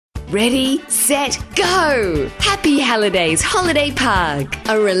Ready, set, go! Happy Holidays Holiday Park.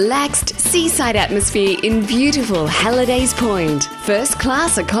 A relaxed seaside atmosphere in beautiful Hallidays Point. First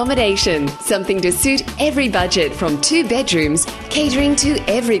class accommodation. Something to suit every budget from 2 bedrooms, catering to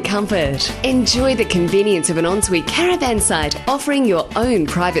every comfort. Enjoy the convenience of an ensuite caravan site offering your own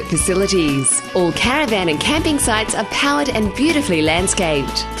private facilities. All caravan and camping sites are powered and beautifully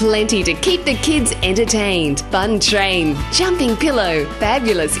landscaped. Plenty to keep the kids entertained. Fun train, jumping pillow,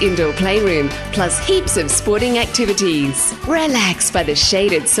 fabulous indoor playroom, plus heaps of sporting activities. Relax by the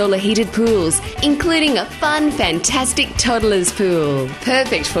shaded solar heated pools, including a fun, fantastic toddlers pool.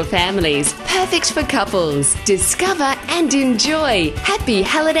 Perfect for families, perfect for couples. Discover and enjoy Happy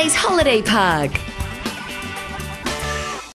Holidays Holiday Park.